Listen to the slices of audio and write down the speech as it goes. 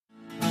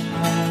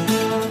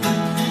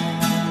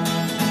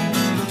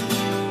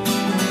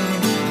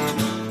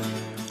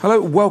Hello,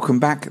 welcome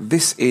back.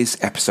 This is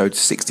episode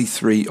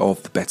 63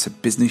 of the Better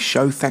Business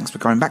Show. Thanks for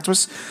coming back to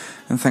us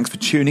and thanks for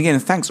tuning in.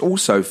 And thanks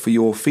also for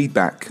your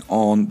feedback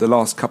on the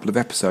last couple of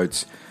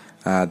episodes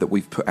that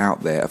we've put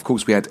out there. Of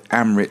course, we had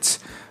Amrit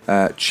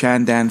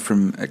Chandan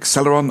from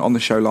Acceleron on the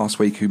show last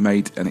week, who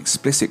made an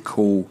explicit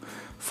call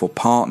for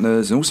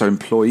partners and also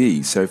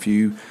employees. So if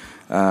you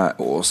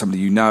or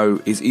somebody you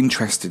know is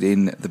interested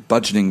in the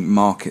budgeting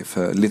market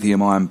for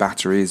lithium-ion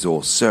batteries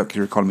or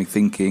circular economy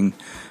thinking,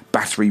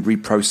 battery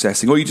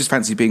reprocessing, or you just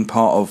fancy being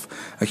part of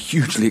a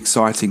hugely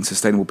exciting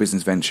sustainable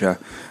business venture,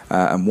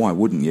 and why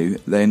wouldn't you,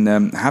 then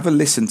have a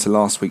listen to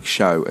last week's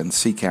show and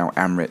seek out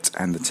Amrit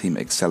and the team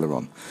at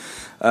Acceleron.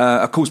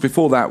 Of course,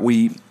 before that,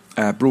 we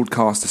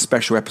broadcast a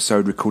special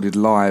episode recorded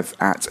live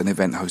at an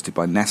event hosted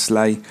by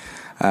Nestle,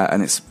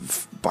 and it's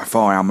by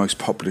far our most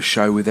popular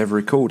show we've ever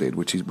recorded,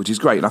 which is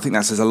great. And I think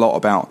that says a lot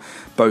about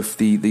both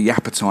the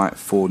appetite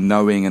for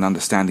knowing and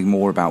understanding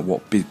more about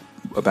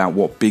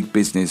what big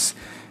business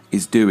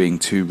is doing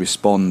to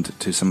respond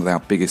to some of our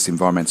biggest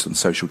environmental and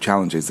social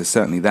challenges. There's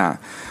certainly that.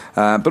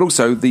 But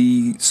also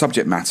the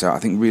subject matter, I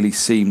think, really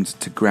seemed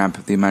to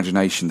grab the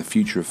imagination, the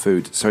future of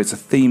food. So it's a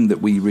theme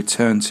that we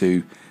return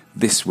to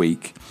this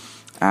week.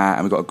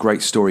 And we've got a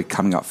great story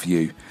coming up for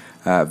you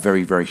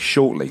very, very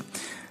shortly.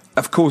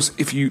 Of course,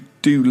 if you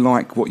do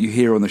like what you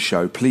hear on the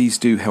show, please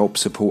do help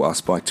support us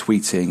by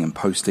tweeting and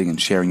posting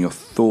and sharing your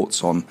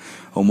thoughts on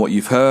what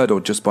you've heard, or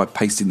just by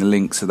pasting the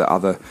link so that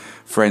other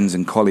friends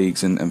and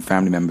colleagues and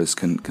family members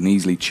can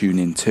easily tune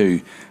in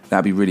too.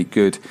 That'd be really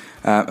good.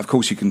 Of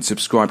course, you can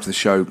subscribe to the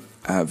show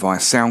via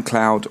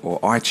SoundCloud or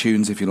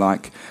iTunes if you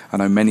like. I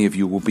know many of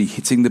you will be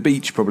hitting the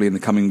beach probably in the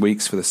coming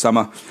weeks for the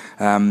summer,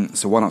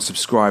 so why not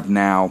subscribe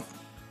now?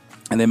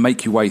 And then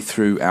make your way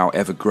through our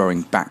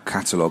ever-growing back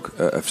catalogue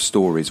of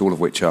stories, all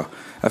of which are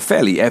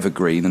fairly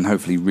evergreen and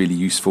hopefully really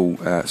useful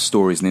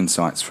stories and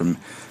insights from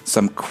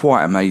some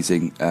quite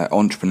amazing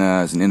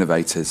entrepreneurs and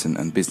innovators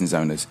and business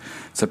owners.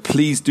 So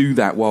please do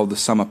that while the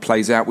summer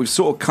plays out. We've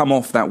sort of come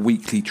off that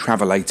weekly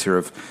travelator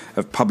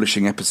of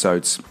publishing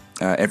episodes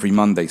every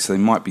Monday, so they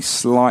might be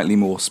slightly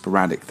more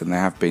sporadic than they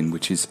have been,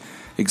 which is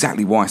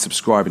exactly why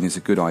subscribing is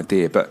a good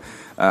idea. But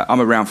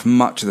I'm around for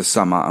much of the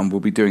summer, and we'll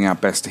be doing our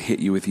best to hit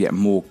you with yet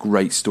more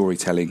great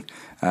storytelling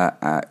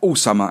all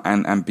summer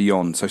and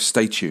beyond, so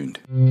stay tuned.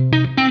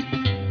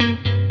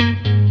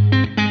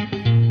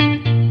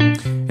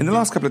 In the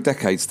last couple of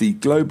decades, the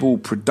global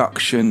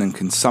production and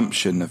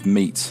consumption of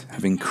meat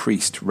have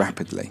increased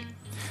rapidly.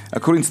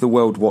 According to the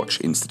World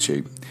Watch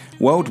Institute,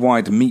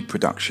 worldwide meat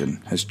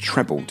production has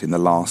trebled in the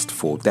last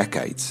 4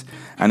 decades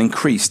and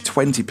increased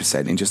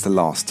 20% in just the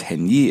last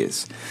 10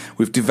 years,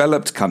 with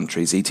developed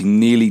countries eating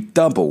nearly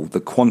double the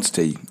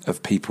quantity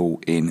of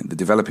people in the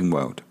developing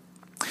world.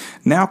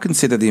 Now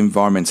consider the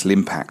environmental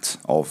impact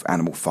of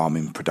animal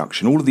farming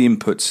production, all of the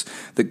inputs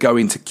that go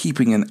into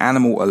keeping an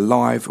animal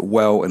alive,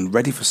 well and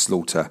ready for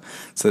slaughter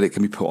so that it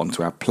can be put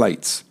onto our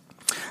plates.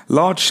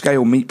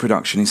 Large-scale meat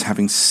production is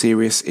having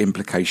serious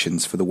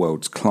implications for the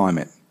world's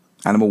climate.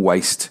 Animal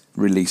waste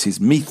releases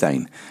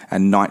methane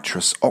and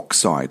nitrous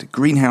oxide,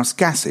 greenhouse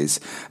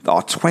gases that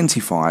are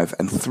 25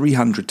 and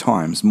 300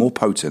 times more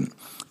potent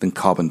than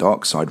carbon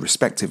dioxide,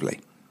 respectively.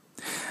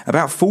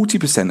 About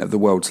 40% of the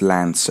world's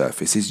land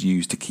surface is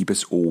used to keep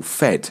us all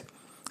fed,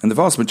 and the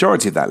vast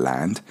majority of that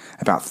land,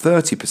 about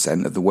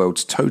 30% of the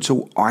world's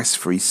total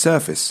ice-free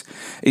surface,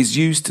 is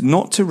used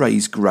not to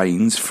raise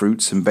grains,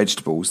 fruits and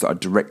vegetables that are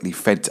directly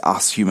fed to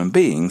us human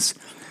beings,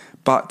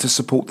 but to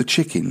support the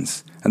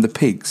chickens and the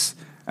pigs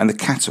and the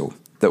cattle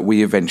that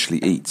we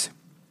eventually eat.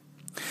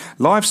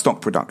 Livestock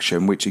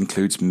production, which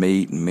includes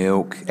meat,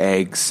 milk,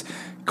 eggs,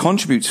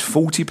 contributes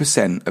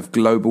 40% of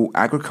global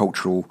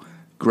agricultural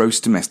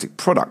gross domestic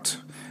product,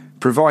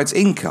 provides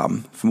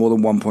income for more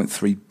than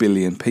 1.3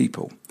 billion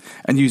people,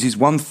 and uses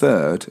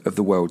 1/3 of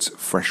the world's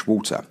fresh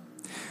water.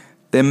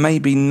 There may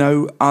be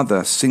no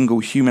other single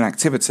human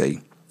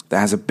activity that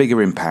has a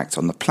bigger impact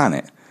on the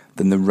planet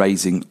than the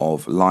raising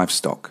of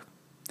livestock.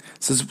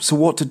 So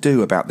what to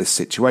do about this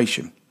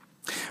situation?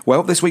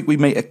 Well, this week we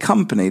meet a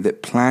company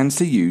that plans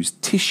to use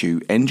tissue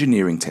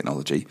engineering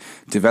technology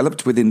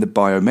developed within the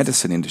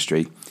biomedicine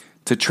industry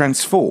to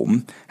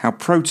transform how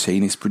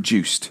protein is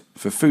produced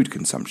for food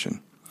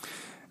consumption.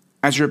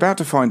 As you're about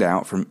to find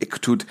out from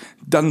Illtud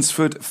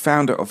Dunsford,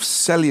 founder of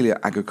Cellular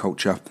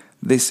Agriculture,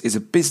 this is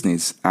a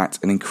business at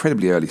an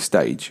incredibly early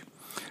stage,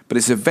 but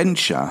it's a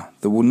venture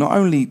that will not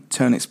only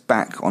turn its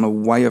back on a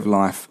way of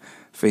life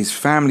for his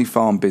family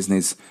farm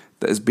business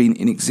that has been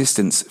in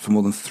existence for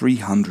more than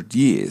 300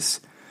 years,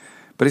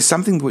 but it's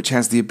something which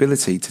has the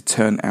ability to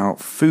turn our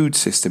food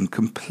system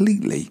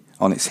completely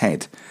on its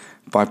head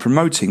by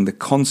promoting the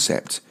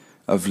concept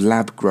of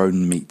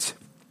lab-grown meat.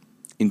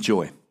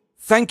 Enjoy.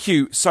 Thank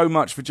you so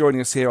much for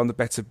joining us here on the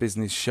Better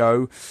Business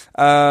Show.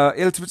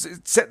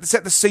 Set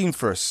the scene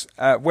for us.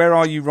 Where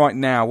are you right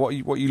now? What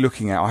are you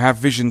looking at? I have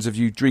visions of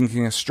you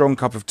drinking a strong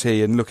cup of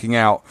tea and looking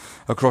out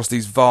across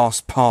these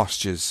vast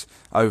pastures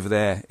over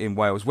there in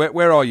Wales.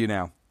 Where are you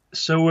now?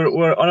 So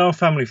we're on our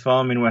family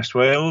farm in West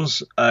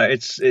Wales.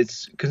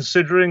 It's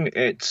considering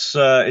it's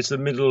the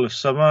middle of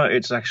summer.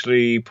 It's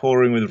actually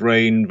pouring with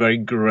rain, very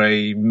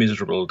grey,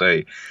 miserable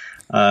day.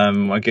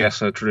 I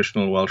guess a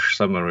traditional Welsh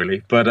summer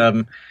really, but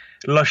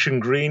lush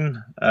and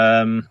green.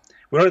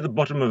 We're at the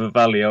bottom of a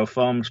valley. Our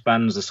farm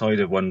spans the side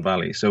of one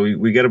valley, so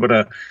we get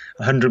about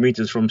 100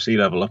 meters from sea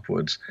level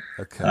upwards.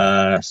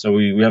 Okay. So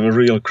we have a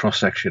real cross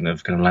section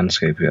of kind of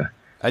landscape here.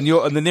 And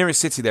the nearest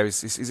city there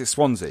is it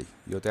Swansea?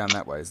 You're down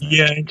that way, isn't it?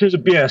 Yeah, in terms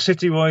of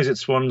city-wise,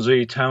 it's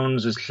Swansea.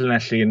 Towns is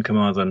Llanelli and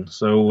Carmarthen.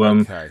 So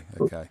Okay.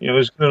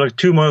 it's kind of like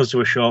 2 miles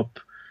to a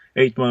shop,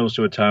 8 miles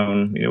to a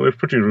town. We're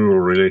pretty rural,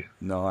 really.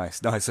 Nice.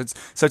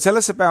 So tell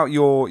us about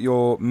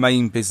your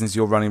main business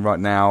you're running right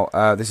now.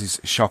 This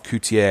is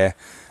Charcutier.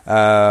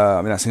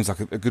 That seems like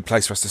a good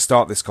place for us to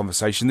start this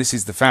conversation. This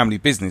is the family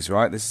business,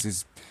 right? This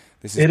is.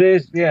 It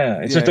is, yeah.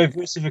 It's a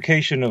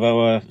diversification of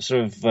our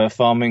sort of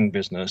farming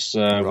business.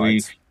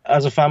 Right.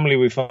 As a family,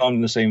 we farmed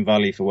in the same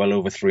valley for well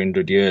over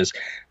 300 years.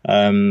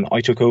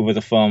 I took over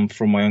the farm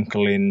from my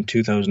uncle in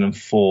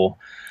 2004.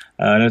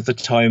 And at the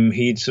time,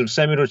 he'd sort of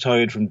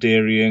semi-retired from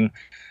dairying,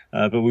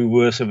 but we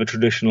were sort of a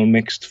traditional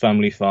mixed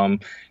family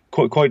farm,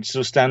 quite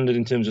sort of standard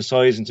in terms of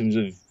size, in terms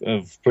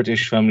of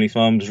British family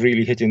farms,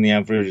 really hitting the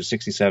average of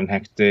 67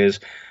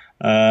 hectares.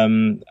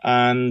 And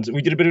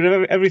we did a bit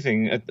of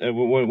everything.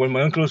 When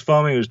my uncle was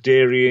farming, it was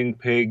dairying,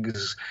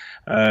 pigs,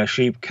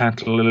 sheep,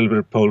 cattle, a little bit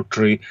of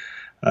poultry.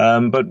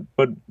 But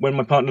when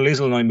my partner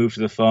Liesl and I moved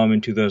to the farm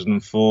in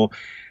 2004,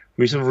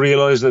 we sort of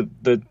realised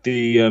that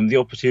the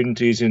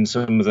opportunities in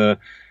some of the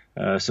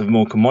sort of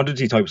more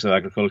commodity types of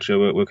agriculture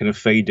were kind of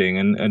fading,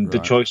 and Right. the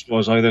choice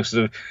was either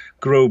sort of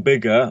grow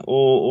bigger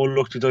or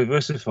look to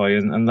diversify,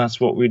 and that's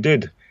what we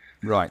did.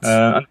 Right.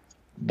 And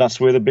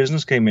that's where the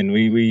business came in.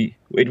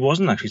 It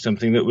wasn't actually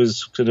something that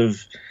was sort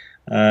of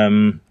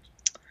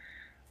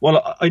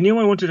well, I knew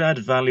I wanted to add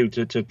value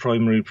to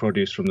primary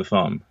produce from the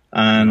farm,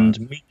 and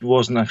meat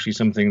wasn't actually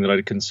something that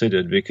I'd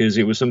considered because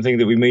it was something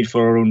that we made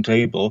for our own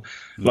table,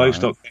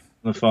 livestock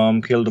on the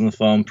farm, killed on the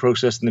farm,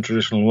 processed in the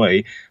traditional way,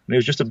 and it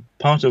was just a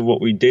part of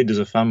what we did as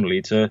a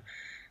family to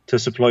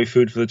supply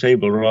food for the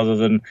table rather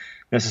than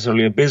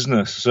necessarily a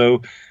business.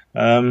 So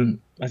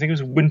I think it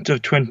was winter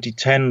of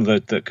 2010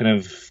 that kind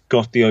of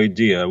got the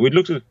idea. We'd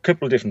looked at a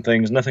couple of different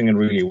things, nothing had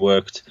really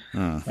worked.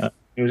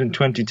 It was in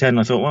 2010.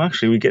 I thought, well,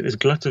 actually, we get this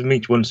glut of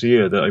meat once a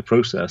year that I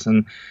process,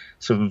 and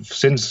sort of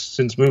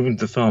since moving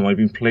to the farm, I've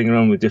been playing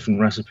around with different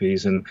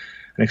recipes and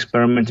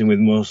experimenting with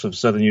more sort of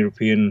Southern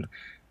European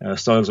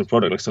styles of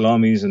product like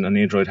salamis and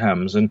air-dried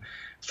hams, and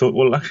thought,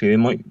 well, actually, there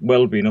might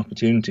well be an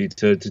opportunity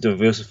to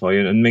diversify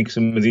and make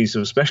some of these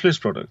sort of specialist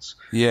products.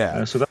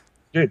 Yeah. So that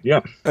did, yeah.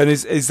 And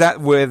is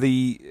that where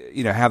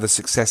how the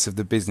success of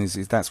the business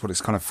is? That's what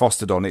it's kind of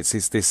fostered on.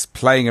 It's this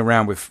playing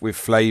around with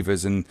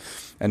flavors and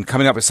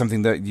coming up with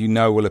something that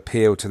will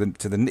appeal to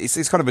the.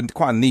 It's kind of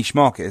quite a niche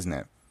market, isn't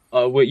it?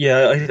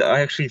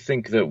 I actually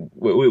think that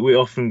we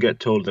often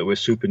get told that we're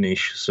super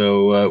niche.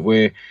 So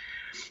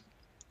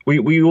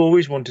we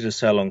always wanted to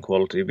sell on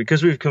quality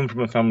because we've come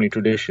from a family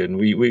tradition.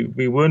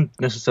 We weren't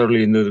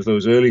necessarily in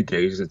those early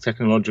days a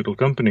technological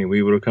company.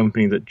 We were a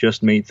company that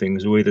just made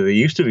things the way that they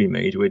used to be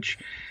made, which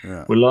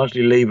were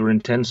largely labor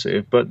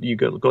intensive, but you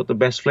got the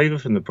best flavor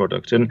from the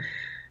product. And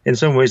in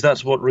some ways,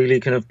 that's what really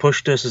kind of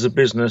pushed us as a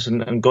business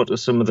and got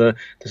us some of the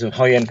sort of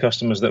high-end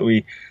customers that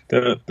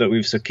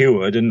we've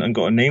secured and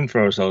got a name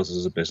for ourselves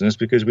as a business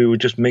because we were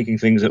just making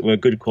things that were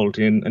good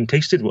quality and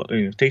tasted well,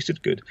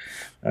 tasted good.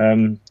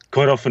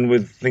 Quite often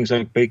with things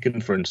like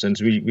bacon, for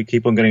instance, we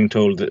keep on getting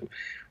told that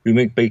we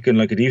make bacon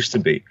like it used to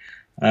be,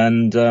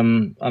 and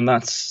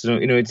that's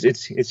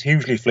it's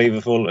hugely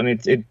flavorful and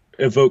it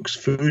evokes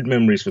food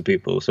memories for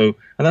people. So,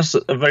 and that's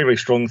a very, very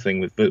strong thing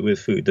with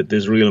food, that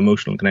there's real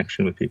emotional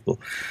connection with people.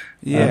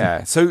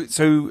 Yeah. So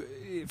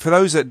for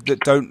those that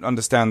don't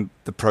understand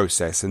the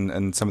process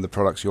and some of the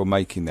products you're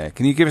making there,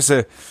 can you give us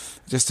a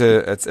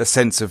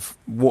sense of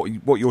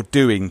what you're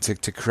doing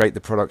to create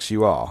the products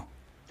you are?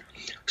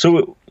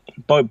 So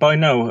by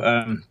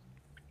now,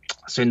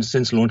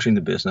 since launching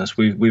the business,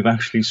 we've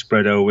actually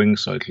spread our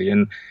wings slightly,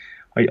 and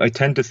I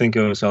tend to think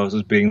of ourselves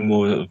as being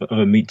more of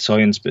a meat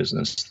science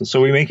business.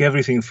 So we make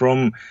everything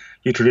from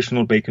your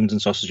traditional bacons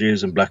and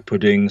sausages and black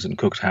puddings and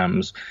cooked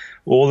hams,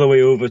 all the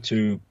way over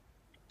to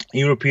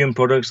European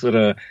products that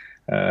are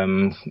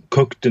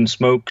cooked and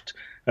smoked,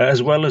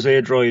 as well as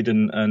air dried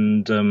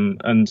and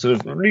sort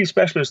of really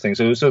specialist things.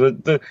 So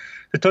the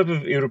type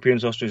of European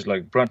sausages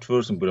like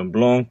bratwurst and boudin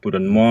blanc,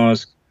 boudin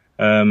noirs,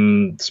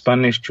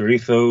 Spanish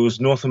chorizos,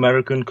 North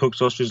American cooked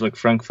sausages like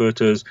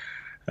frankfurters,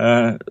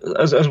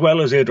 as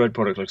well as air-dried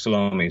products like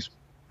salamis.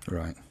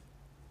 Right.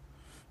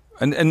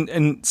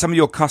 And some of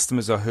your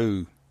customers are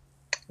who?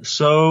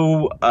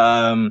 So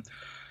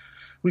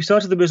we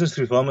started the business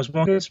through farmers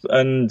markets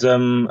and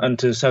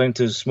to selling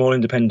to small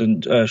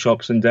independent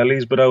shops and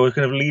delis. But our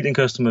kind of leading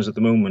customers at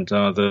the moment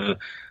are the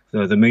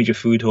major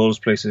food halls,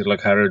 places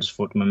like Harrods,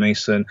 Fortnum &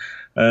 Mason,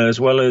 as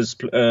well as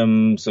sort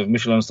of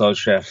Michelin-style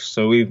chefs.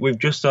 So we've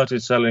just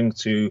started selling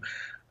to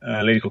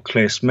a lady called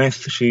Claire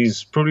Smith.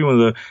 She's probably one of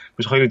the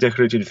most highly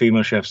decorated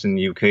female chefs in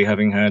the UK,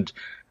 having had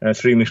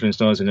 3 Michelin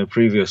stars in her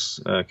previous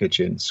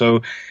kitchen.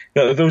 So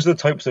those are the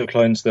types of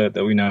clients that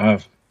we now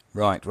have.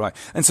 Right.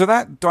 And so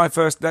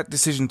that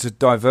decision to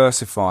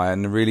diversify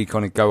and really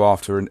kind of go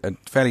after a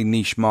fairly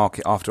niche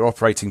market after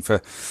operating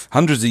for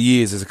hundreds of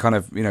years as a kind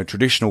of,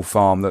 traditional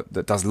farm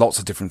that does lots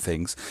of different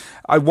things.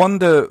 I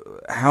wonder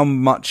how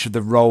much of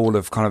the role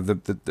of kind of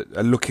the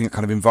looking at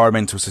kind of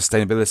environmental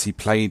sustainability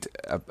played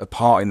a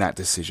part in that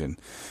decision.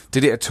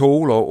 Did it at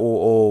all,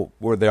 or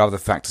were there other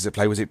factors at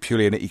play? Was it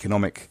purely an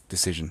economic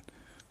decision?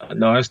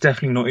 No, it's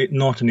definitely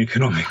not an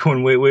economic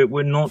one.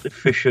 We're not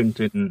efficient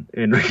in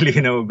really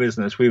in our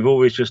business. We've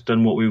always just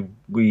done what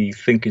we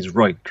think is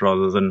right,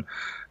 rather than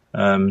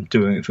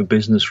doing it for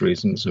business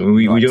reasons.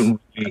 We don't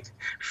really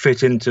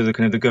fit into the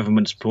kind of the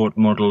government support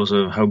models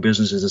of how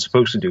businesses are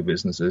supposed to do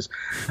business.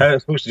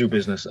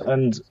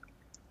 And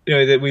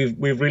that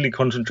we've really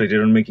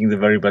concentrated on making the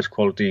very best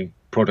quality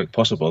product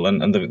possible.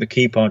 And the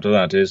key part of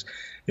that is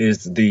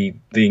the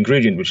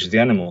ingredient, which is the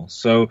animal.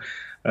 So.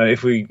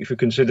 If we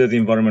consider the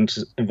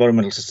environmental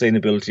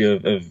sustainability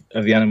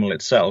of the animal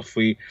itself,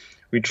 we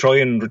try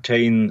and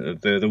retain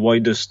the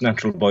widest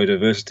natural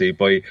biodiversity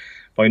by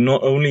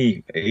not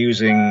only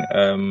using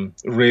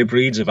rare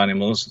breeds of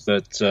animals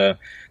that to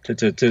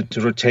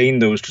retain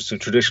those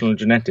traditional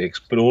genetics,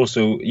 but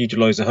also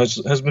utilize a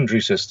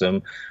husbandry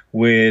system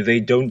where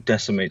they don't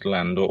decimate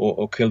land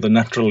or kill the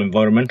natural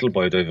environmental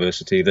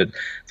biodiversity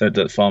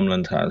that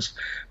farmland has.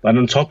 And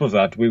on top of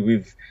that,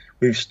 we've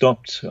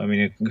stopped,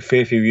 a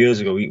fair few years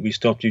ago, we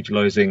stopped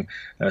utilising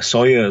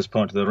soya as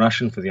part of the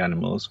ration for the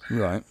animals.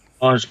 Right.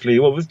 Largely,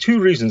 with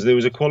two reasons. There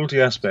was a quality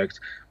aspect,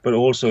 but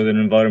also an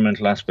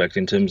environmental aspect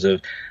in terms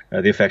of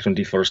the effect on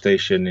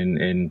deforestation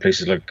in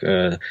places like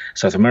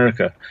South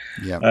America.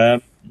 Yeah.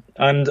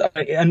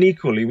 And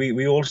equally,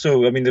 we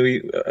also,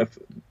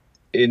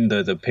 in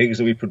the pigs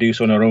that we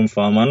produce on our own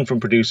farm and from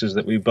producers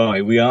that we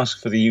buy, we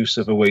ask for the use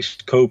of a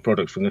waste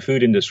co-product from the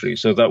food industry.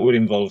 So that would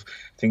involve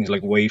things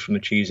like whey from the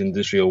cheese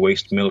industry, or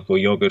waste milk or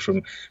yogurt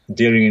from the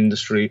dairy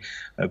industry,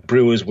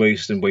 brewers'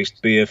 waste and waste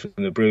beer from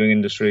the brewing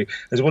industry,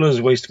 as well as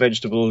waste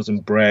vegetables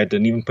and bread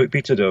and even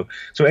pizza dough.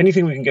 So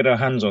anything we can get our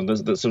hands on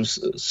that sort of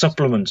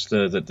supplements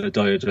the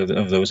diet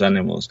of those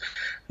animals.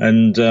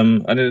 And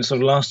then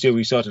sort of last year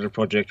we started a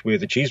project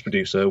with a cheese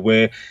producer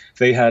where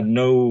they had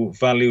no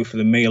value for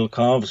the male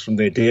calves from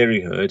their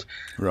dairy herd.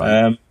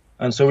 Right.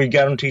 And so we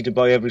guaranteed to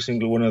buy every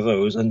single one of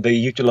those, and they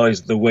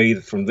utilised the whey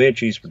from their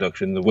cheese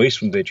production, the waste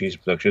from their cheese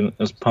production,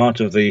 as part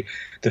of the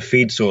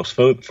feed source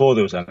for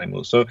those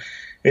animals. So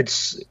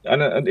it's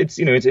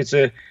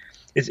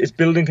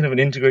building kind of an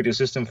integrated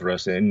system for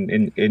us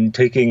in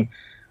taking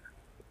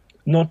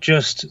not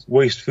just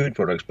waste food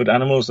products, but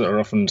animals that are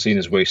often seen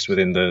as waste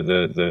within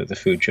the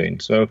food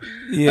chain. So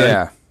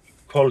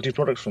quality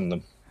products from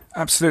them.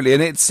 Absolutely,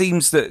 and it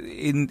seems that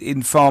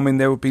in farming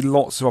there would be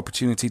lots of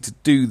opportunity to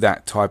do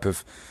that type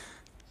of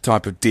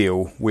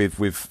deal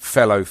with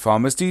fellow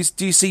farmers. Do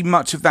you see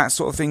much of that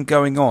sort of thing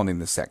going on in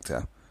the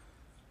sector?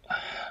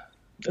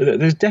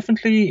 There's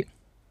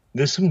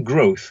some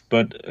growth,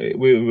 but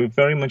we're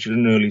very much at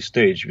an early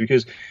stage,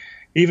 because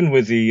even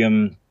with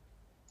the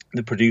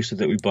producer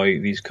that we buy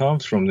these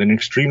calves from, they're an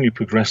extremely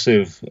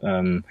progressive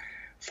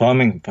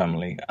farming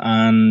family,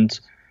 and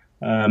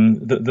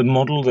the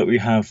model that we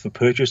have for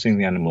purchasing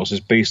the animals is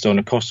based on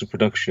a cost of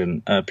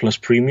production plus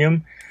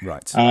premium.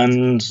 Right.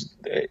 And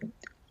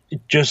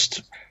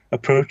just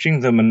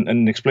approaching them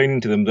and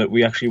explaining to them that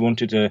we actually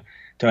wanted to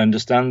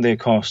understand their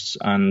costs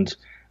and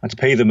to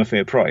pay them a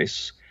fair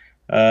price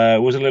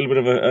was a little bit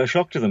of a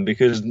shock to them,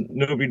 because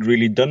nobody'd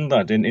really done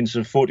that in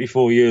sort of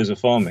 44 years of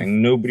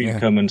farming. Nobody'd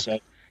come and said,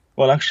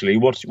 well, actually,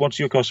 what's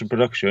your cost of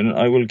production?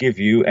 I will give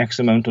you X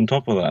amount on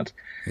top of that.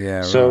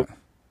 Yeah. So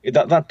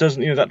that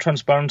doesn't, that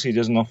transparency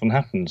doesn't often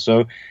happen.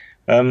 So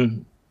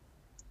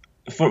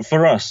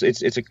for us,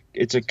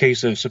 it's a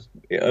case of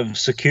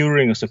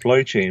securing a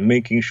supply chain,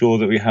 making sure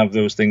that we have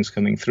those things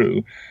coming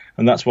through,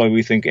 and that's why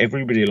we think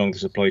everybody along the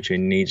supply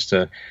chain needs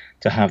to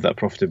have that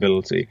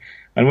profitability.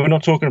 And we're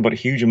not talking about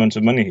huge amounts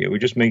of money here. We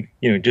just make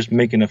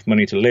enough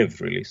money to live,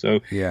 really.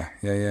 So yeah.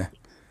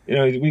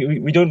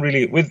 We don't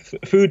really, with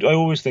food. I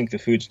always think the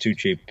food's too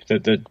cheap.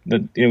 That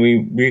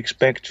we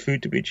expect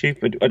food to be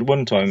cheap. At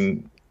one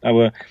time,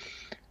 our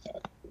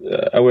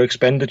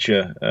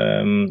expenditure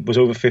was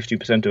over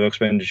 50% of our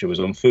expenditure was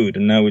on food,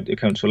 and now it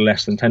accounts for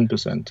less than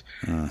 10%.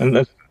 And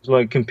that's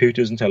like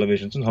computers and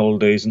televisions and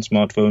holidays and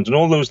smartphones and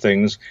all those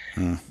things.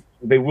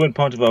 They weren't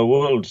part of our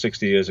world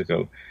 60 years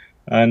ago,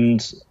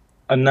 and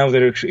now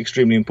they're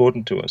extremely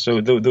important to us.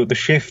 So the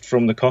shift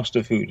from the cost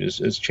of food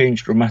has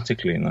changed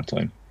dramatically in that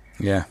time.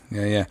 Yeah.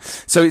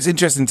 So it's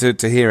interesting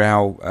to hear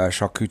how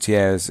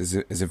Charcutier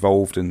has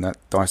evolved and that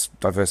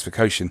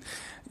diversification.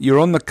 You're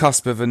on the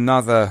cusp of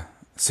another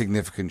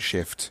significant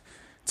shift.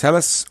 Tell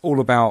us all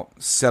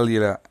about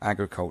cellular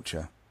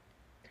agriculture.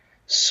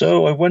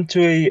 So I went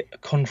to a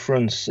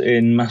conference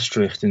in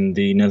Maastricht in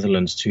the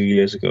Netherlands 2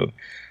 years ago,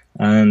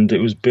 and it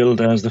was billed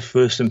as the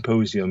first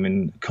symposium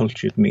in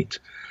cultured meat.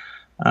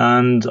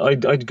 And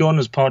I'd gone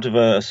as part of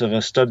a sort of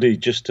a study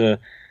just to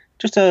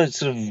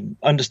sort of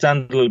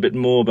understand a little bit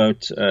more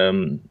about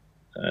an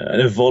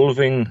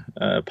evolving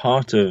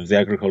part of the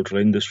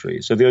agricultural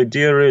industry. So the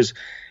idea is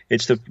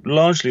it's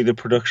largely the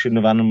production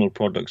of animal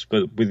products,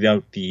 but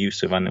without the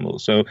use of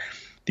animals. So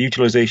the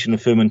utilization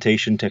of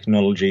fermentation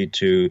technology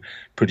to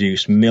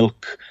produce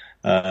milk,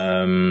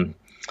 and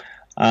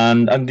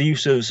the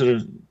use of sort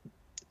of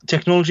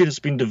technology that's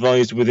been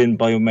devised within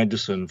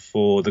biomedicine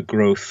for the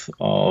growth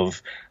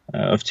of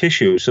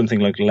tissue, something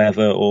like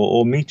leather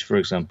or meat, for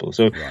example.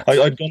 So right.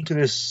 I'd gone to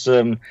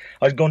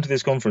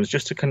this conference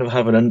just to kind of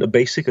have a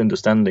basic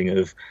understanding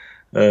of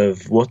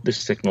what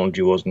this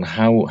technology was and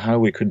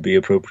how it could be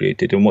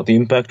appropriated and what the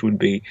impact would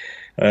be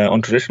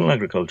on traditional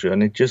agriculture,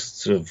 and it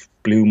just sort of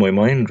blew my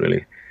mind,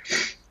 really.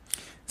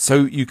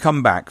 So you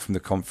come back from the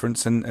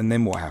conference, and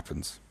then what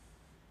happens?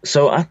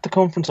 So at the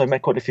conference, I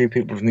met quite a few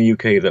people from the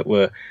UK that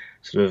were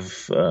sort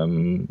of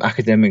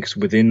academics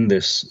within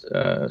this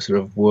sort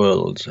of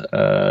world,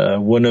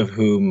 one of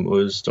whom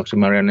was Dr.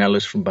 Marianne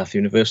Ellis from Bath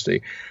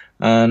University,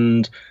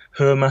 and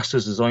her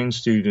master's design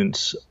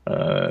students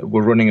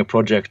were running a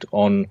project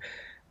on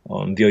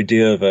the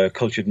idea of a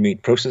cultured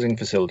meat processing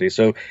facility.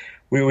 So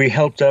we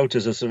helped out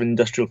as a sort of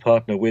industrial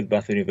partner with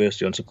Bath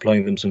University on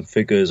supplying them some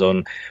figures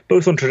on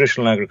both on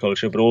traditional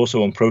agriculture but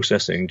also on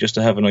processing, just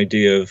to have an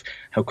idea of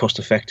how cost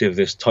effective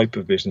this type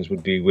of business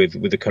would be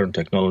with the current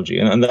technology.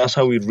 And that's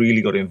how we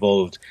really got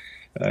involved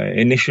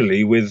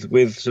initially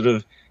with sort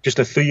of just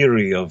a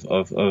theory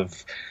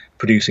of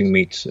producing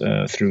meat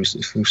through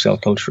cell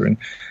culturing.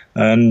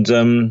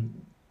 And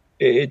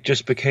it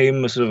just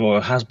became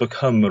or has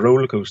become a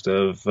roller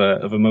coaster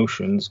of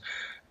emotions.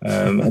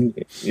 And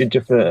it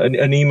just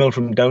an email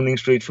from Downing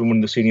Street from one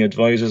of the senior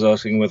advisors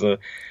asking whether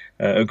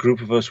a group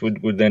of us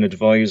would then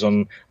advise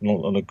on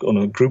a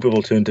group of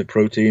alternative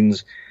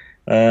proteins,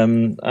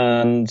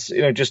 and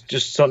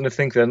just starting to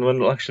think then, there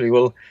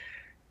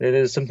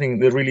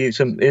really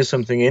is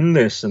something in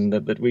this, and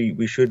that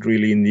we should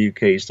really in the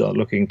UK start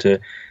looking to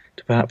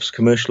perhaps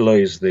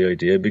commercialize the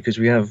idea, because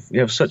we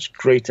have such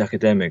great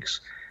academics.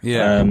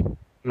 Yeah.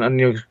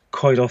 And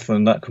quite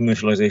often that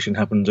commercialization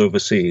happens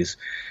overseas,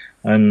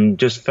 and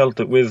just felt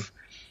that with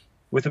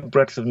the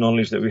breadth of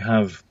knowledge that we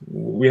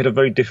had a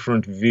very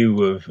different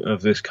view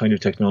of this kind of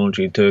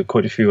technology to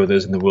quite a few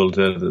others in the world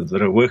that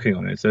are working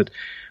on it, that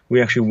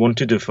we actually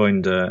wanted to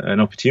find an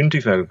opportunity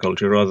for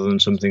agriculture rather than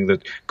something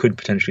that could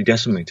potentially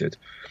decimate it.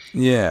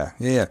 Yeah.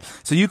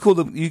 So you call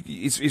them,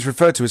 it's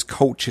referred to as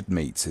cultured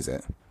meats, is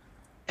it?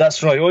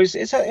 That's right.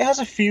 It has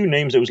a few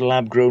names. It was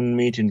lab-grown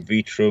meat, in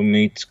vitro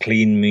meat,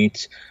 clean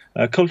meat.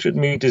 Cultured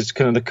meat is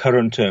kind of the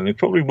current term. It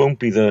probably won't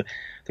be the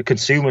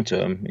consumer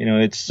term.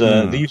 It's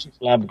the use of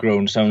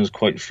lab-grown sounds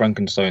quite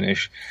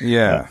Frankensteinish.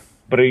 Yeah.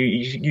 But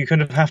you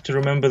kind of have to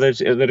remember that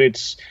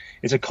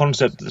it's a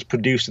concept that's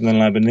produced in the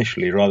lab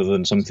initially, rather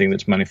than something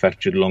that's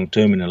manufactured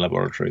long-term in a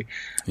laboratory.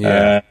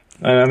 Yeah.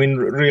 I mean,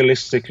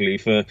 realistically,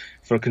 for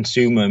a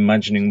consumer,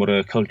 imagining what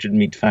a cultured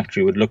meat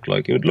factory would look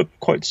like, it would look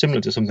quite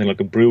similar to something like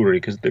a brewery,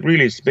 because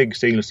really it's big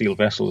stainless steel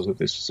vessels that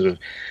these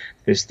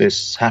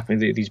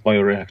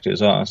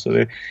bioreactors are. So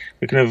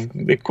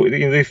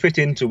they fit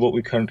into what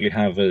we currently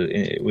have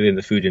within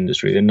the food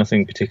industry. They're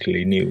nothing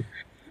particularly new.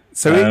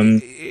 So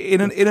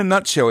in a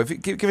nutshell,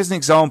 give us an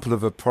example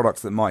of a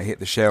product that might hit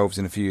the shelves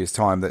in a few years'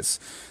 time that's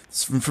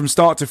from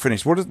start to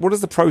finish. What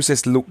does the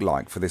process look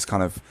like for this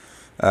kind of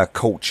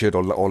cultured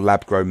or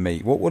lab-grown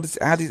meat?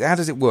 How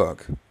does it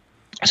work?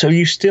 So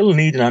you still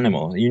need an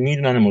animal. You need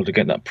an animal to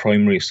get that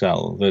primary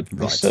cell,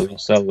 the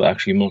cell that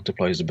actually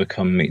multiplies to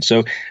become meat.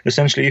 So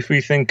essentially, if we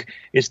think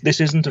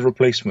this isn't a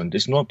replacement,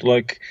 it's not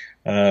like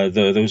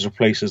those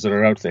replacers that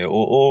are out there,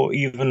 or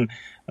even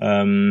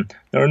there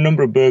are a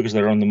number of burgers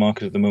that are on the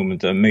market at the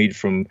moment that are made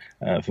from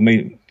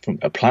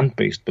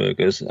plant-based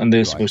burgers, and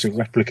they're supposed to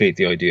replicate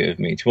the idea of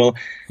meat. Well,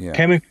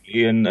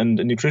 chemically and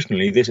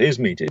nutritionally, this is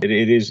meat. It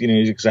is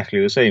exactly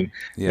the same.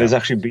 Yeah. There's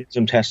actually been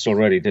some tests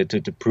already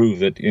to prove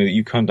that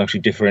you can't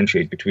actually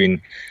differentiate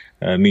between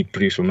meat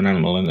produced from an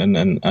animal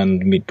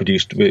and meat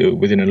produced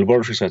within a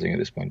laboratory setting at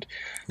this point.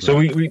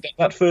 Right. So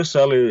that first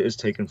cell is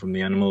taken from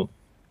the animal.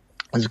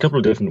 There's a couple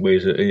of different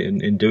ways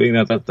in doing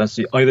that. That's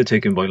either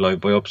taken by live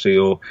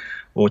biopsy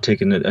or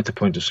taken at the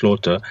point of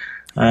slaughter,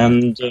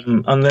 and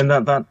then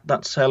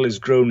that cell is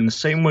grown in the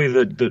same way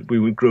that we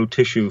would grow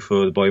tissue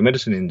for the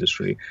biomedicine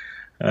industry,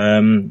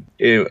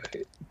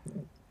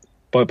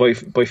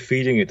 by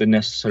feeding it the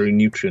necessary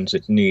nutrients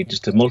it needs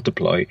to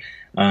multiply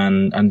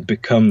and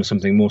become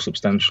something more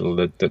substantial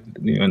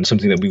and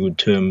something that we would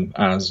term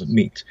as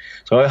meat.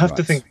 So I have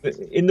to think that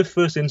in the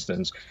first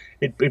instance,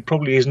 it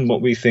probably isn't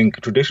what we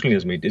think traditionally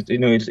as meat.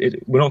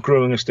 We're not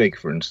growing a steak,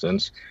 for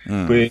instance.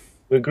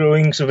 We're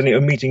growing sort of a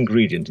meat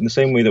ingredient in the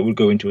same way that would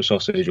go into a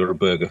sausage or a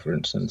burger, for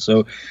instance.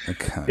 So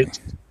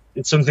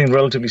it's something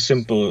relatively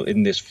simple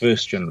in this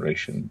first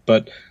generation.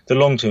 But the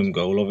long-term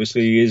goal,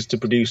 obviously, is to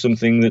produce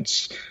something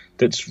that's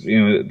that's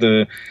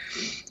the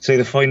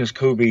finest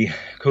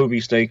Kobe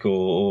steak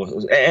or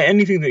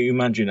anything that you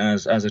imagine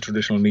as a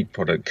traditional meat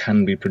product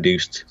can be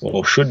produced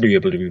or should be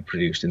able to be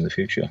produced in the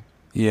future.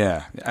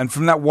 Yeah, and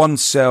from that one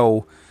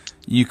cell,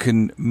 you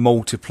can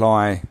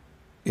multiply,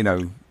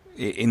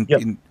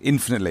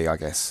 infinitely, I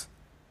guess.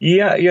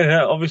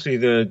 Yeah. Obviously,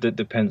 that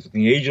depends on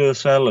the age of the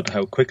cell and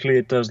how quickly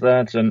it does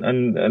that,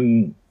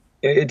 and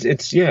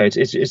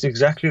it's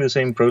exactly the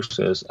same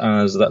process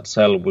as that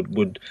cell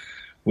would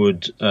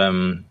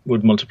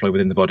multiply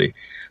within the body.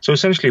 So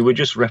essentially, we're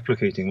just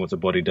replicating what the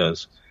body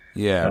does.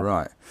 Yeah,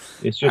 right.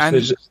 It's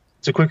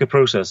a quicker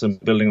process than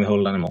building the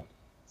whole animal.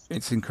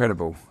 It's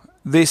incredible.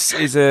 This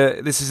is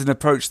an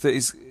approach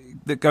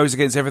that goes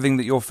against everything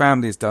that your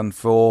family has done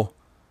for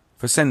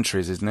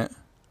centuries, isn't it?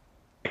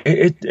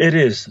 It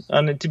is,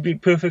 and to be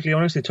perfectly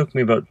honest, it took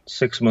me about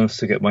 6 months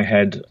to get my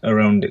head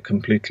around it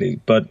completely.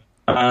 But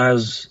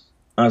as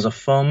a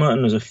farmer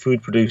and as a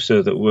food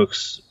producer that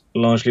works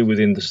largely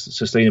within the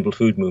sustainable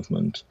food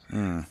movement,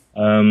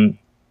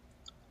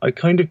 I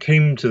kind of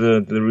came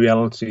to the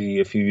reality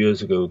a few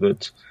years ago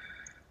that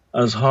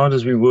as hard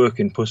as we work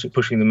in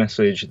pushing the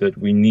message that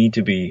we need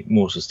to be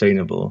more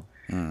sustainable,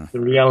 the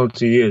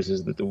reality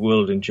is that the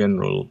world in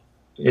general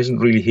isn't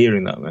really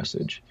hearing that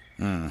message.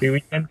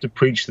 We tend to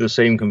preach to the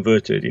same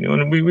converted,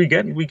 and we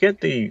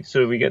get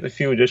the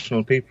few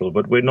additional people,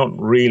 but we're not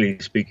really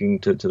speaking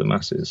to the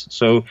masses.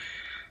 So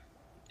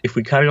if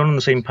we carry on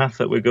the same path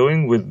that we're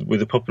going with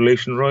the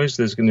population rise,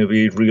 there's going to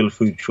be real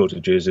food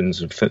shortages in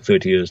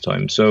 30 years'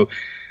 time. So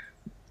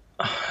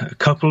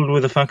coupled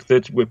with the fact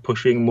that we're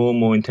pushing more and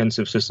more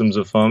intensive systems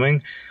of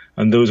farming,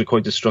 and those are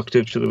quite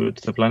destructive to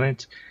the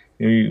planet.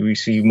 We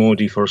see more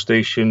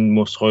deforestation,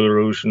 more soil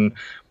erosion,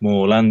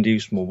 more land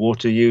use, more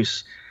water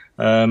use,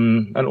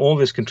 and all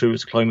this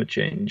contributes to climate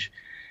change.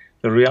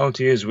 The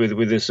reality is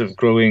with this sort of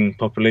growing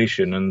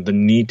population and the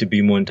need to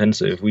be more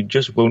intensive, we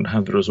just won't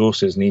have the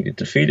resources needed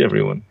to feed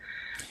everyone.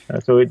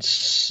 So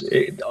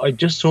I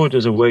just saw it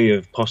as a way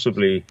of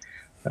possibly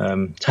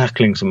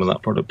tackling some of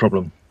that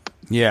product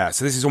Yeah,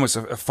 so this is almost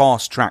a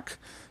fast track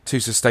to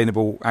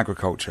sustainable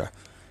agriculture.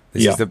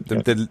 This is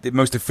the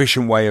most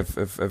efficient way of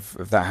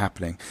that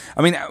happening.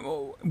 I mean,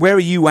 where are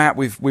you at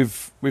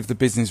with the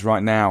business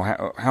right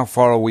now? How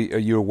far are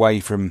you away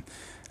from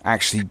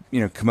actually,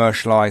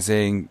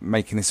 commercializing,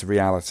 making this a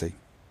reality?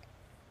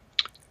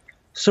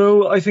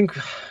 So I think,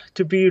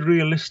 to be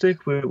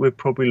realistic, we're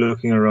probably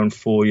looking around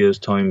 4 years'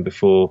 time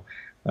before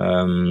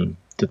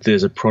that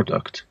there's a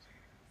product,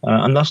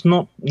 and that's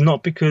not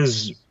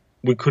because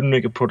we couldn't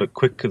make a product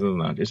quicker than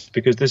that. It's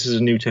because this is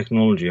a new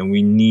technology and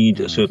we need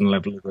a certain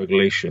level of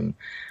regulation.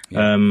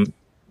 Yeah.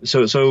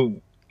 So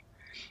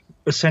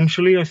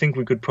essentially, I think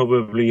we could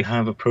probably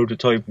have a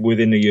prototype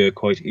within a year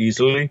quite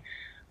easily.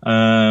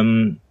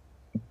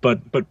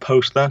 But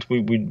post that,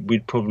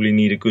 we'd probably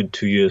need a good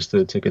 2 years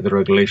to get the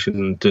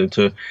regulation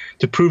to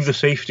prove the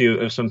safety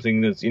of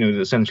something that's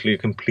essentially a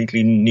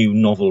completely new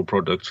novel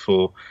product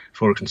for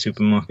a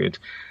consumer market.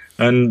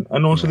 And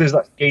also there's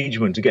that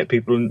engagement to get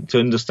people to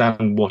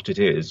understand what it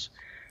is.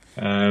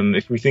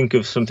 If we think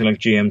of something like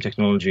GM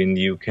technology in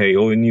the UK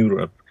or in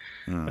Europe,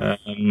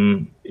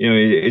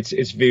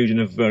 it's viewed in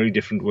a very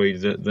different way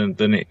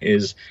than it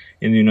is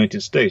in the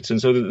United States. And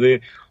so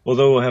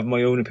although I have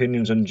my own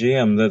opinions on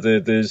GM,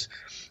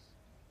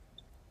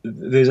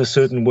 there's a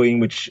certain way in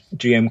which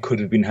GM could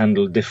have been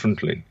handled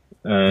differently.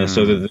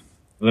 So that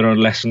there are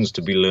lessons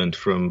to be learned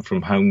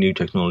from how new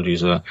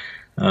technologies are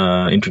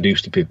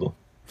introduced to people.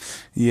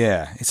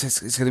 Yeah,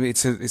 it's going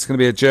to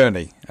be a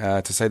journey,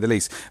 to say the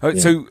least.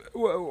 So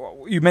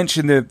you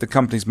mentioned the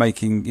companies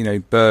making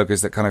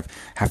burgers that kind of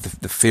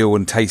have the feel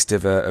and taste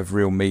of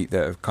real meat,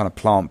 that are kind of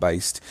plant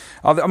based.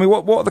 What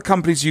are the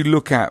companies you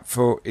look at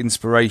for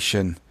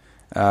inspiration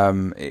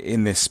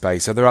in this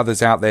space? Are there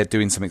others out there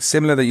doing something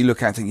similar that you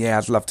look at and think, yeah,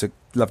 I'd love to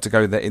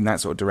go in that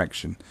sort of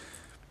direction?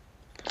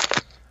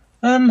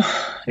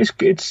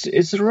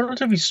 It's a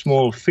relatively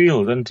small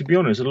field, and to be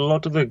honest, a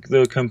lot of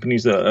the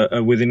companies that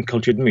are within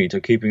cultured meat are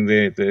keeping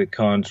their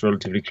cards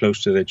relatively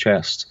close to their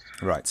chest.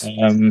 Right.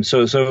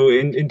 So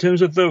in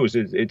terms of those,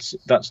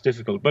 that's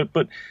difficult.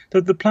 But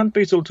the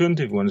plant-based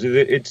alternative ones,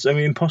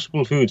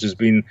 Impossible Foods has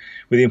been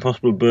with the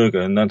Impossible Burger,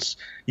 and that's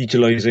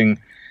utilizing.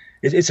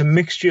 It's a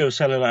mixture of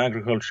cellular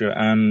agriculture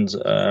and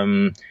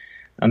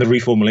the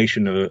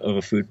reformulation of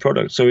a food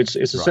product. So it's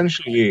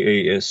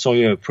essentially a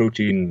soya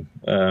protein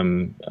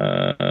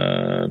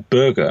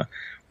burger,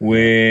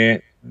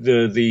 where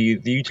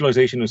the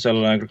utilization of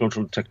cellular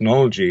agricultural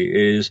technology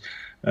is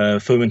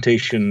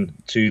fermentation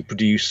to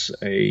produce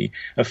a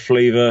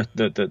flavor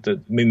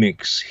that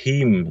mimics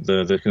heme,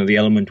 the kind of the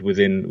element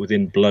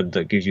within blood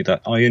that gives you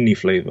that irony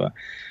flavor.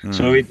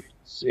 So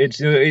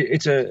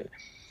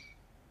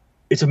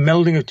it's a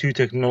melding of two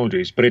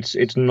technologies, but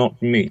it's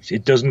not meat.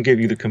 It doesn't give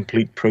you the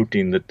complete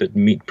protein that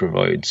meat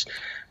provides,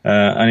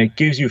 and it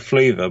gives you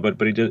flavor, but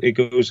it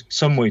goes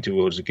some way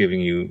towards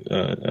giving you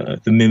the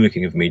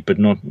mimicking of meat, but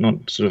not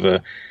sort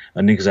of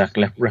an exact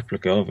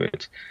replica of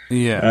it.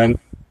 Yeah.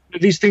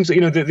 these things,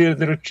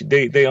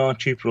 they are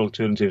cheaper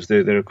alternatives.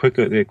 They're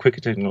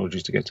quicker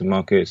technologies to get to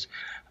market.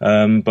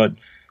 But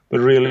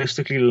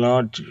realistically,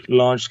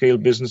 large scale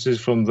businesses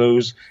from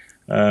those,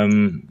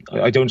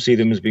 I don't see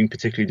them as being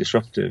particularly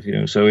disruptive.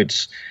 So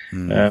it's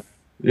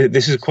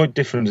this is quite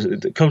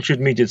different. The cultured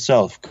meat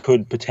itself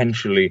could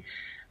potentially,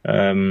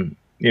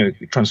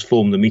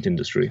 transform the meat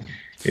industry.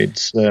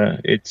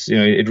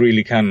 It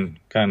really can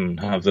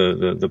have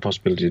the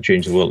possibility to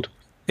change the world.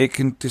 It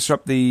can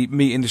disrupt the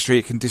meat industry.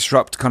 It can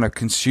disrupt kind of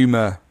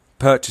consumer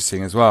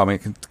purchasing as well. I mean,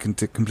 it can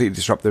completely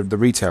disrupt the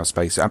retail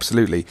space,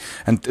 absolutely.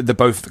 And they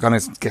both kind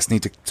of, I guess,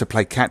 need to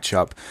play catch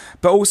up.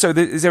 But also,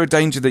 is there a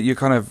danger that you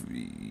kind of,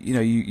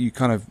 you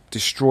kind of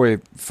destroy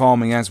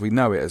farming as we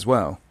know it as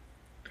well?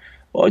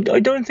 Well, I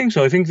don't think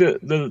so. I think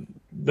that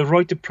the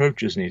right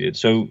approach is needed.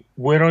 So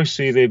where I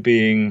see there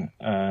being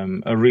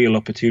a real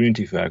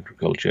opportunity for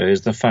agriculture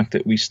is the fact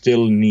that we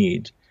still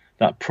need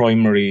that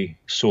primary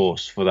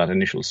source for that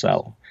initial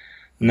cell.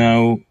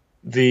 Now,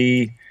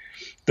 the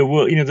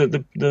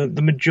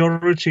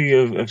majority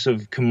of sort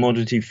of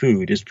commodity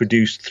food is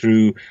produced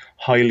through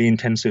highly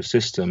intensive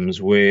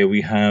systems where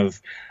we have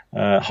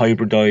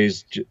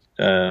hybridized,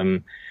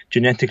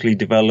 genetically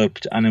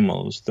developed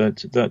animals that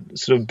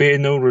sort of bear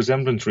no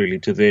resemblance really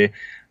to their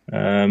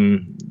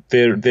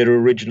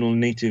original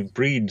native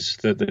breeds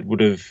that would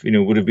have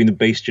been the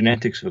base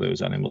genetics for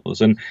those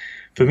animals. And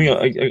for me,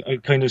 I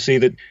kind of see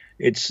that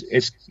it's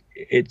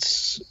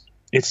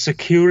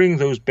securing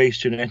those base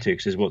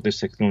genetics is what this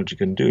technology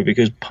can do,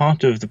 because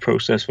part of the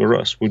process for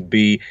us would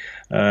be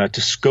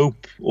to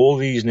scope all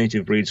these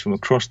native breeds from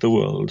across the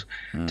world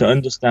to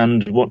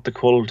understand what the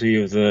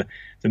quality of the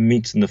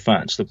meats and the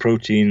fats, the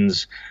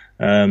proteins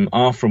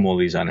are from all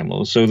these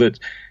animals, so that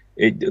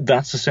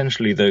that's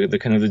essentially the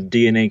kind of the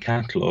DNA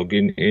catalog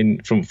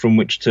from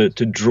which to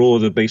draw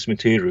the base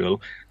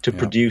material to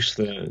produce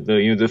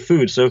the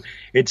food. So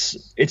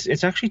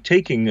it's actually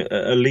taking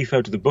a leaf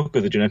out of the book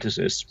of the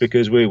geneticists,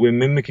 because we're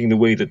mimicking the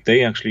way that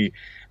they actually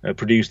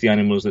produce the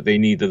animals that they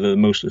need that are the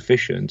most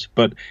efficient.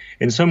 But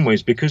in some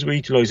ways, because we're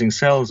utilizing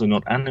cells and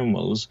not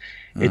animals,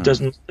 it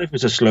doesn't matter if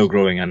it's a slow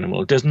growing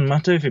animal. It doesn't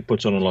matter if it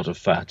puts on a lot of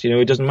fat.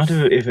 It doesn't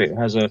matter if it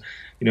has a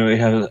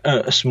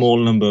small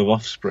number of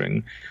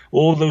offspring.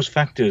 All those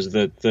factors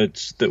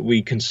that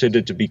we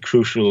consider to be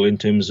crucial in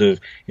terms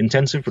of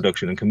intensive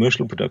production and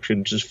commercial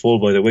production just fall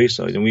by the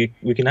wayside, and we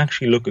can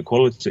actually look at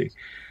quality.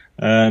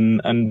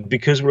 And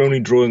because we're only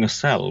drawing a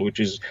cell,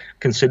 which is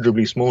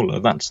considerably smaller,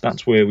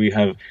 that's where we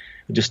have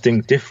a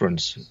distinct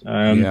difference.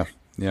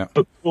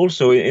 But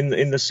also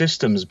in the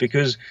systems,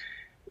 because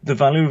the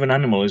value of an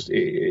animal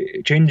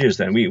it changes.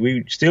 Then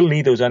we still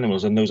need those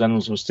animals, and those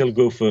animals will still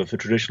go for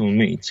traditional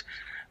meat.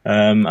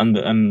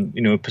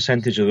 And a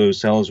percentage of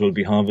those cells will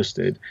be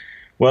harvested.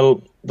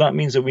 Well, that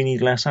means that we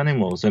need less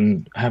animals,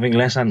 and having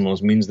less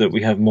animals means that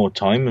we have more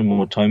time, and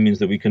more time means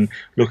that we can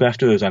look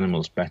after those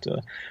animals better.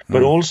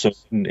 But also,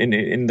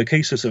 in the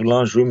cases of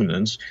large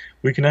ruminants,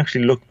 we can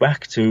actually look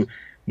back to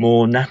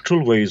more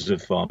natural ways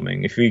of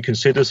farming. If we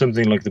consider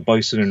something like the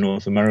bison in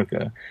North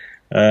America,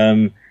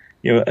 a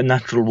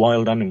natural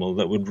wild animal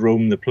that would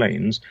roam the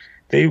plains,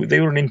 they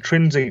were an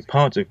intrinsic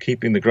part of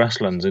keeping the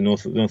grasslands in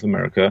North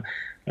America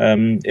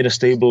in a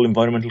stable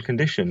environmental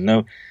condition.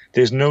 Now,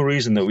 there's no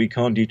reason that we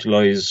can't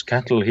utilize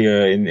cattle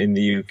here in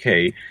the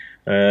UK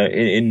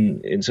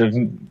in sort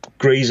of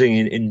grazing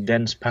in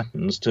dense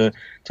patterns to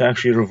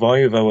actually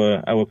revive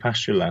our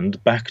pasture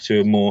land back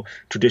to more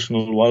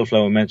traditional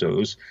wildflower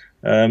meadows,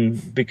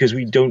 because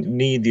we don't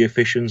need the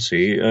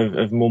efficiency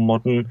of more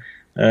modern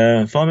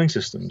farming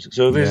systems.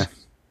 So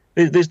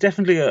there's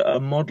definitely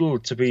a model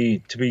to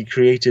be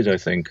created, I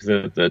think,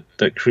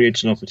 that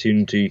creates an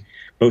opportunity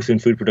both in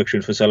food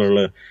production for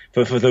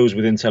those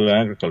within cellular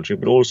agriculture,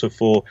 but also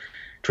for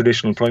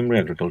traditional primary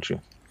agriculture.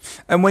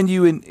 And when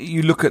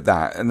you look at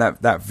that and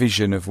that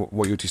vision of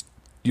what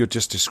you're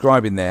just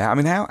describing there, I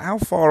mean, how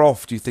far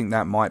off do you think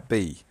that might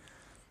be?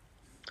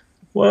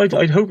 Well,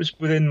 I'd hope it's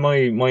within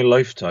my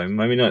lifetime.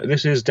 I mean,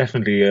 this is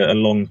definitely a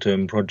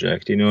long-term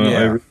project.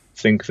 I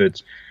think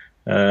that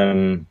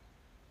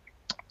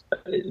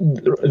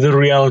the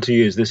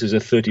reality is this is a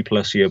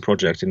 30-plus year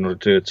project in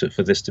order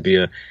for this to be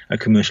a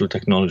commercial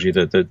technology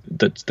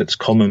that's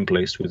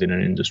commonplace within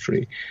an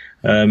industry.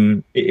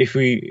 If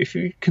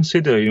we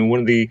consider, one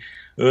of the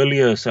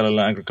earlier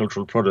cellular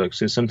agricultural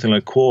products is something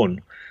like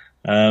corn.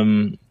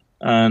 And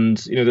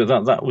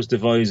that was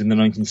devised in the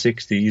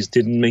 1960s,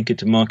 didn't make it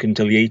to market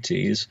until the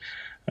 80s,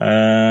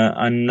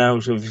 and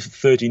now sort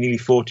of nearly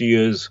 40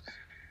 years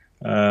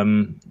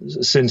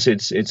since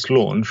its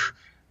launch,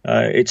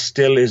 it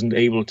still isn't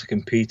able to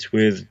compete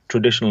with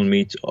traditional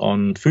meat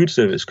on food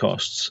service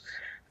costs,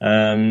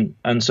 and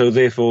so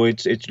therefore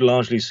it's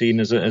largely seen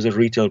as a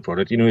retail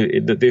product.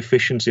 The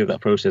efficiency of that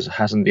process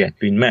hasn't yet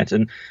been met,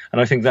 and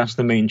I think that's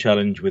the main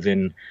challenge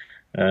within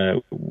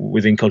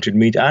cultured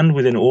meat and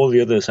within all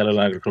the other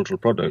cellular agricultural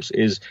products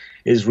is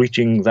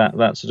reaching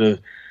that sort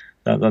of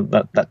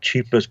that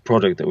cheapest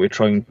product that we're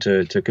trying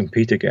to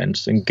compete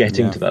against and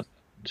getting to that.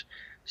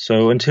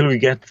 So until we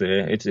get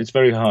there, it's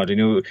very hard.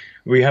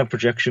 We have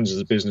projections as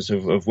a business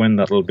of when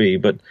that'll be,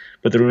 but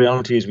the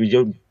reality is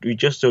we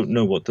just don't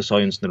know what the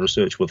science and the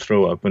research will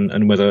throw up,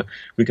 and whether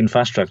we can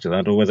fast track to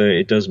that, or whether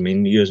it does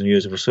mean years and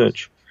years of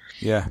research.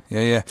 Yeah.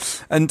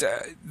 And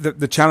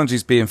the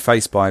challenges being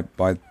faced by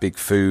big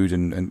food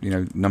and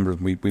a number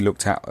of them we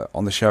looked at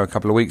on the show a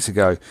couple of weeks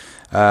ago.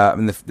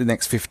 And the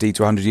next 50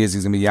 to 100 years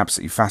is going to be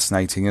absolutely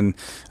fascinating. And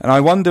I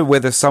wonder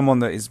whether someone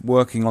that is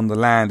working on the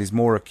land is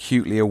more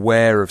acutely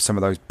aware of some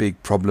of those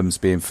big problems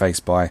being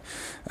faced by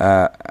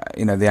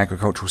the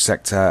agricultural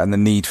sector and the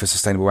need for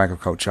sustainable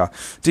agriculture.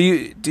 Do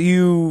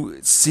you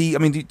see? I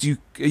mean,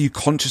 are you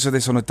conscious of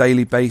this on a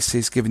daily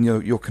basis, given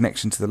your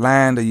connection to the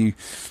land? Are you,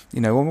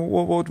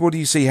 what do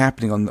you see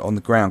happening on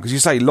the ground? Because you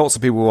say lots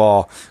of people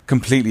are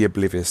completely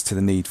oblivious to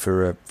the need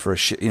for a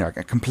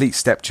complete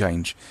step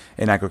change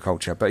in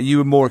agriculture. But are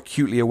you more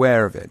acutely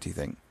aware of it, do you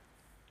think?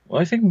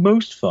 Well, I think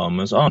most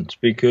farmers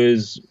aren't,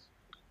 because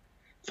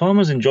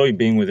farmers enjoy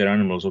being with their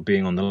animals or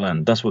being on the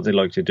land. That's what they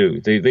like to do.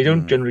 They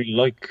don't generally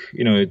like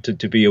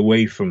to be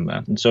away from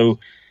that, and so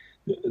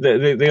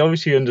they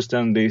obviously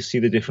understand. They see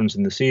the difference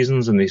in the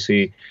seasons, and they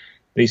see.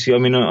 I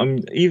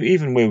mean,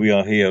 even where we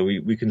are here,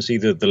 we can see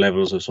the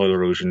levels of soil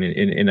erosion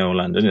in our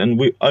land,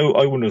 and I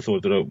wouldn't have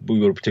thought that we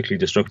were a particularly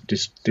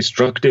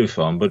destructive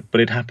farm, but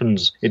it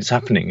happens. It's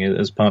happening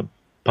as part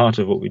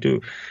of what we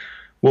do.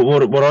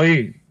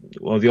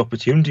 The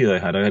opportunity I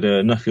had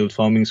a Nuffield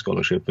farming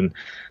scholarship, and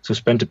so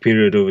spent a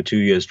period over 2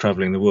 years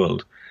traveling the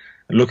world,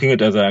 looking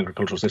at other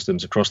agricultural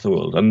systems across the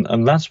world,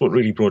 and that's what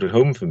really brought it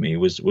home for me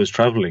was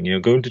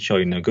traveling. Going to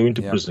China, going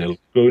to Brazil,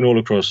 going all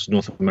across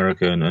North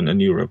America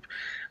and Europe,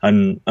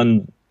 and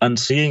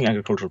seeing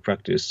agricultural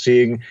practice,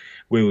 seeing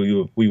where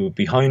we were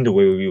behind or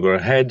where we were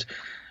ahead,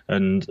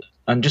 and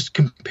just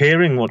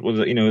comparing what was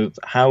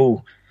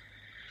how.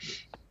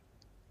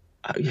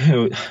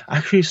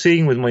 Actually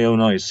seeing with my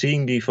own eyes,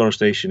 seeing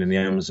deforestation in the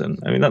Amazon.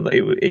 I mean,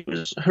 it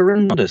was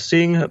horrendous.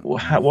 Seeing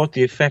what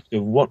the effect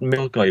of what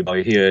milk I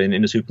buy here in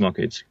the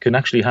supermarkets can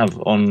actually have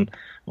on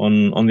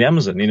the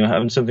Amazon.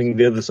 Having something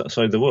the other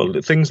side of the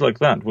world, things like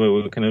that, where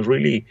we kind of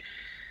really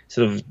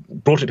sort of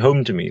brought it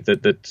home to me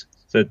that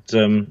we're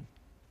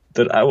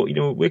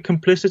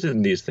complicit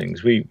in these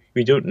things. We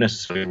don't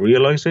necessarily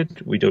realize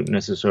it. We don't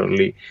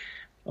necessarily,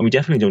 and we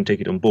definitely don't take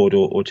it on board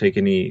or take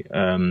any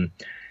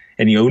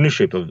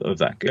ownership of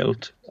that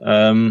guilt,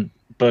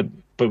 but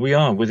we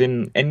are,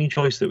 within any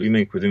choice that we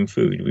make within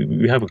food,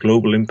 we have a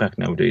global impact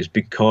nowadays,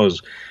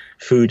 because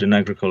food and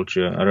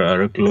agriculture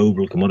are a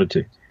global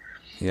commodity.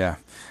 Yeah,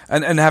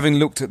 and having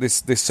looked at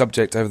this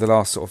subject over the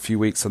last sort of few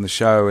weeks on the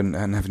show, and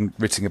having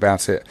written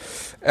about it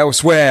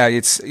elsewhere,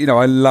 it's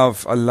I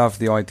love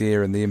the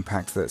idea and the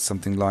impact that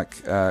something like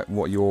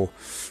what you're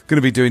going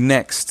to be doing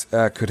next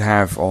could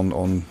have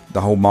on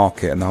the whole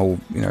market and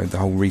the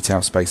whole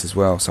retail space as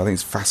well. So I think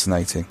it's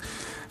fascinating.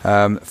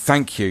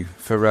 Thank you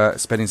for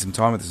spending some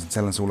time with us and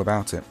telling us all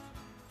about it.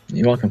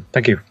 You're welcome.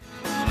 Thank you.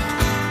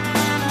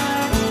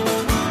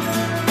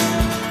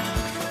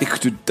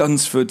 Illtud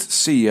Dunsford,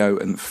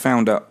 CEO and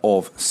founder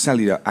of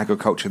Cellular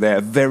Agriculture there.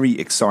 A very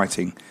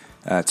exciting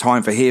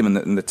time for him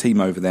and the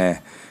team over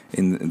there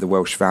in the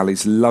Welsh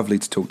Valleys. Lovely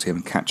to talk to him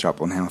and catch up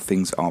on how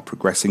things are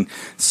progressing.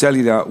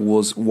 Cellular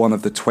was one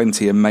of the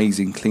 20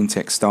 amazing clean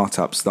tech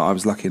startups that I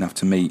was lucky enough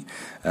to meet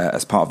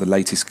as part of the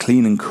latest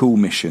Clean and Cool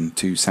mission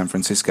to San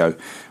Francisco,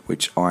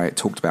 which I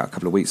talked about a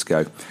couple of weeks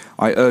ago.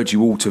 I urge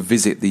you all to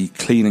visit the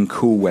Clean and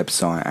Cool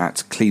website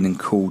at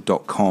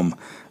cleanandcool.com,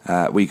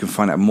 where you can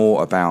find out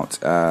more about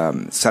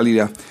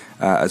Cellular,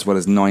 as well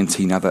as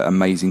 19 other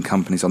amazing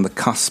companies on the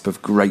cusp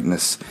of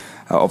greatness,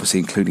 obviously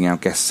including our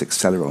guest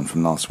Acceleron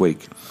from last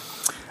week.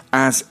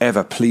 As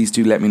ever, please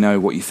do let me know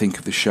what you think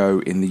of the show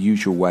in the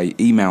usual way.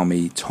 Email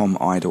me,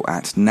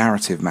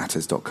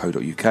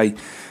 tomidle@narrativematters.co.uk,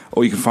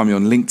 or you can find me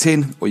on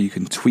LinkedIn, or you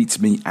can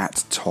tweet me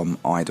at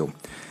tomidle.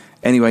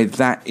 Anyway,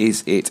 that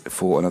is it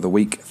for another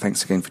week.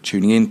 Thanks again for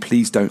tuning in.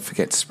 Please don't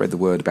forget to spread the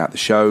word about the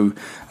show.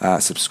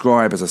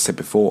 Subscribe, as I said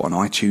before, on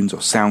iTunes or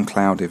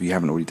SoundCloud if you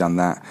haven't already done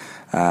that.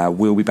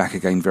 We'll be back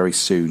again very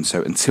soon.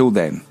 So until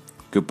then,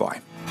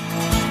 goodbye.